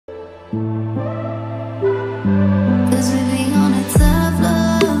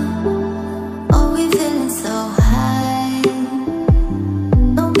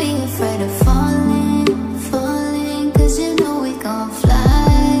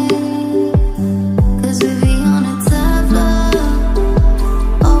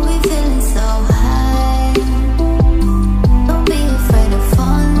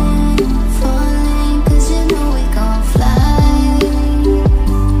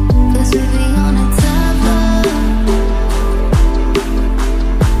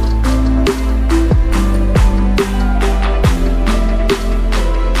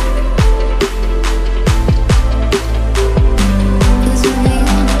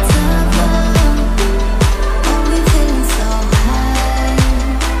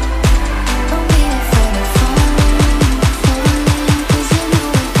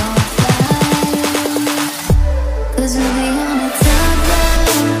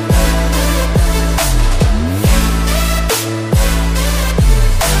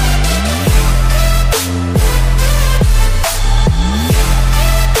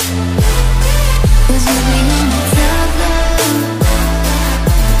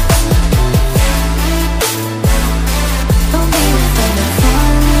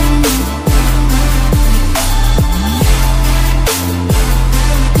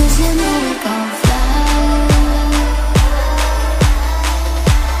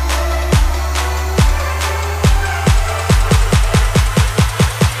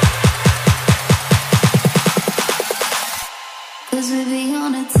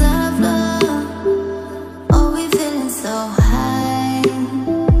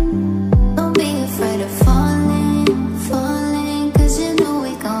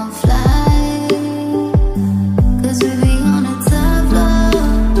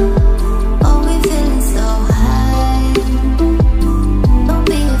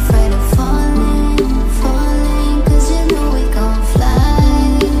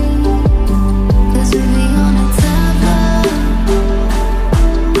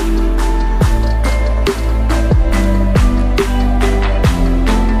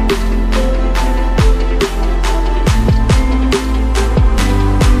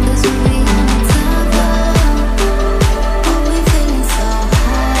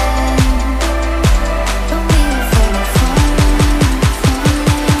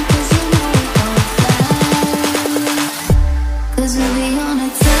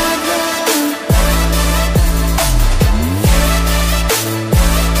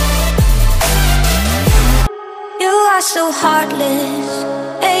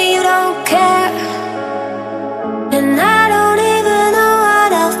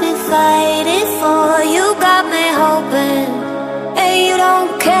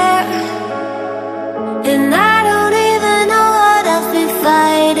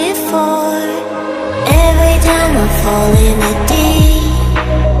before. Every time I fall in the deep,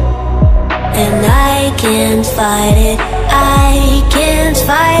 and I can't fight it, I can't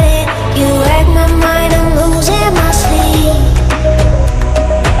fight it. You wreck my mind, I'm losing my sleep.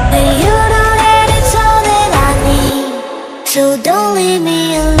 And you know that it's all that I need, so don't leave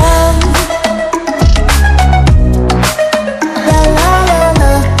me alone.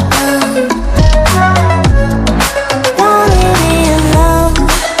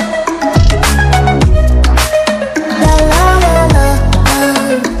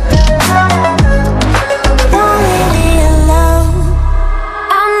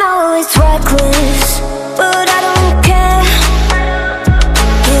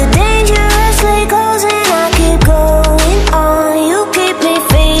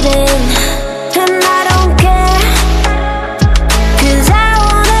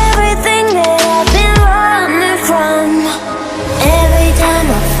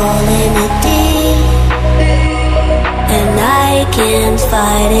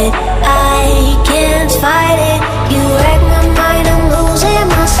 Fight it, I can't fight it. You wreck my mind, I'm losing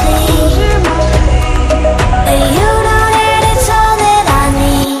my sleep. And you know that it's all that I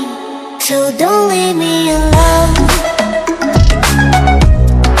need, so don't leave me alone.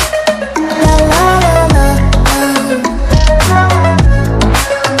 La la la la,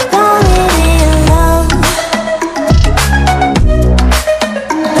 don't leave me alone.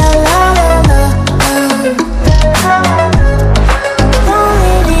 La la la la.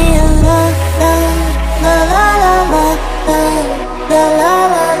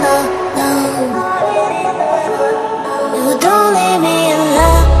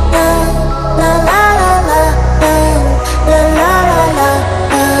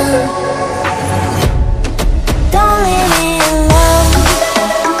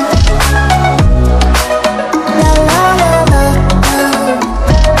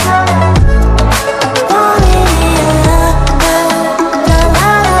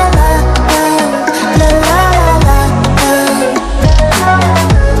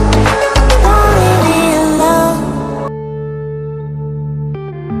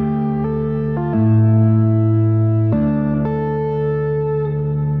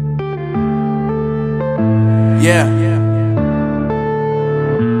 Yeah.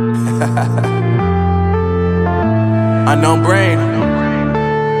 Unknown Brain,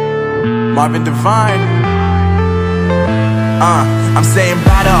 Marvin Divine. I'm saying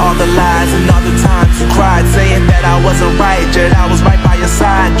bye to all the lies and all the times you cried, saying that I wasn't right, yet I was right by your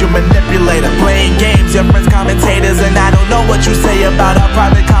side. You manipulator, playing games, your friends commentators, and I don't know what you say about our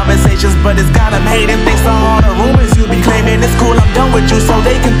private conversations, but it's got them hating. Thanks to all the rumors you be claiming. It's cool, I'm done with you, so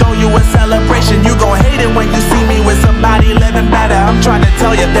they can throw you a celebration. You gon' hate it when you see me with somebody living better. I'm trying to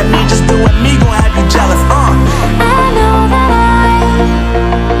tell you that me just doing me gon' have you jealous.